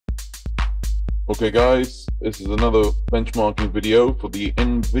Okay guys, this is another benchmarking video for the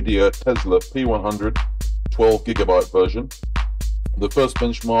nvidia Tesla p100 12GB version. The first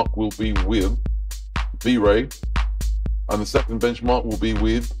benchmark will be with vray and the second benchmark will be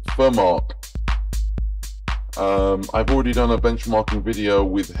with Furmark. I've already done a benchmarking video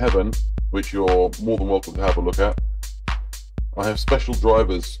with Heaven, which you're more than welcome to have a look at. I have special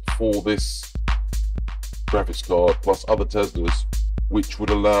drivers for this graphics card plus other Teslas, which would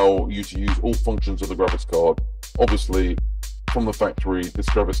allow you to use all functions of the graphics card. Obviously, from the factory, this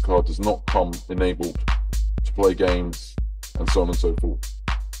graphics card does not come enabled to play games and so on and so forth.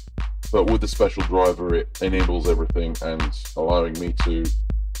 But with the special driver, it enables everything and allowing me to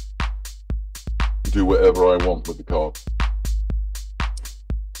do whatever I want with the card.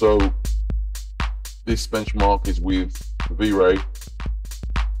 So this benchmark is with vray,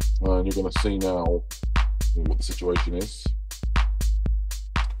 and you're going to see now what the situation is.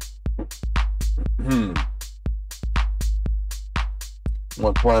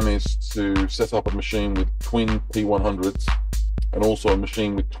 My plan is to set up a machine with twin p100s and also a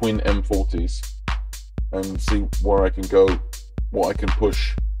machine with twin m40s and see where I can go, what I can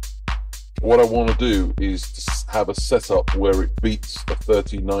push. What I want to do is to have a setup where it beats a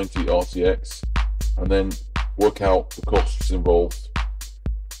 3090 RTX and then work out the costs involved.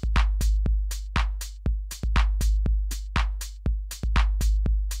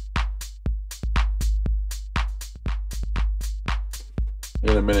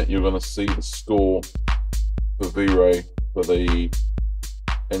 In a minute you're going to see the score for vray for the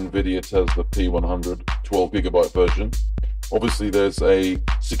nvidia Tesla p100 12GB version. Obviously there's a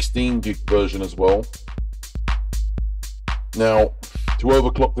 16GB version as well. Now, to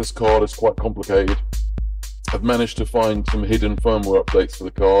overclock this card is quite complicated. I've managed to find some hidden firmware updates for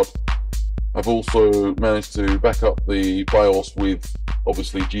the card. I've also managed to back up the BIOS with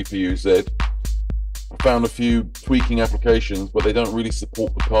obviously GPU Z. I found a few tweaking applications, but they don't really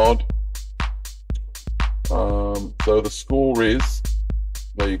support the card. So the score is,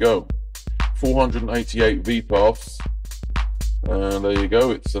 there you go, 488 VPaths, and there you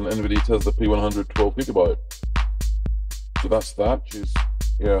go, it's an nvidia Tesla p100 12GB. So that's that.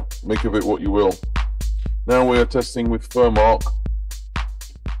 Yeah, make of it what you will. Now we are testing with Furmark,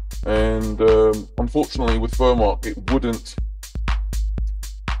 and unfortunately with Furmark it wouldn't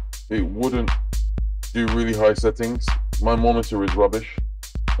do really high settings. My monitor is rubbish,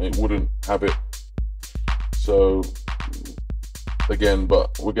 it wouldn't have it. So again,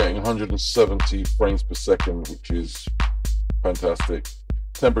 but we're getting 170 frames per second, which is fantastic.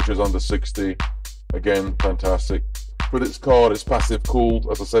 Temperatures under 60, again fantastic. With its card, it's passive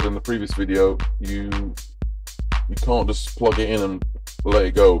cooled. As I said in the previous video, you can't just plug it in and let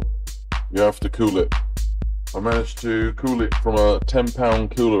it go. You have to cool it. I managed to cool it from a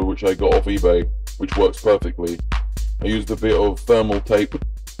 £10 cooler which I got off eBay, which works perfectly. I used a bit of thermal tape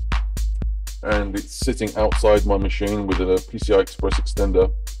and it's sitting outside my machine with a PCI Express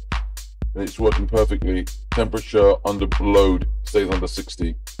extender and it's working perfectly. Temperature under load stays under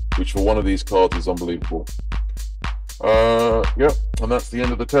 60, which for one of these cards is unbelievable. Yeah, and that's the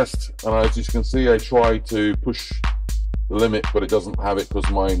end of the test. And as you can see, I try to push the limit, but it doesn't have it because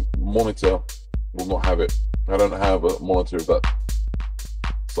my monitor will not have it. I don't have a monitor of that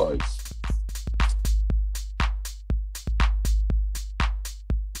size.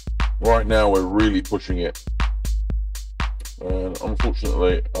 Right now we're really pushing it, and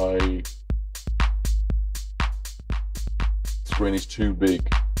unfortunately the screen is too big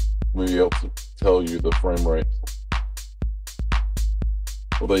for me to be able to tell you the frame rate.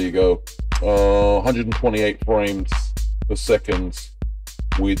 Well, there you go, 128 frames per second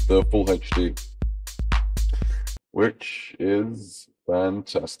with the full HD, which is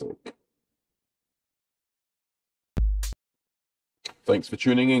fantastic. Thanks for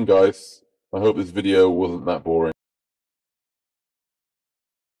tuning in, guys. I hope this video wasn't that boring.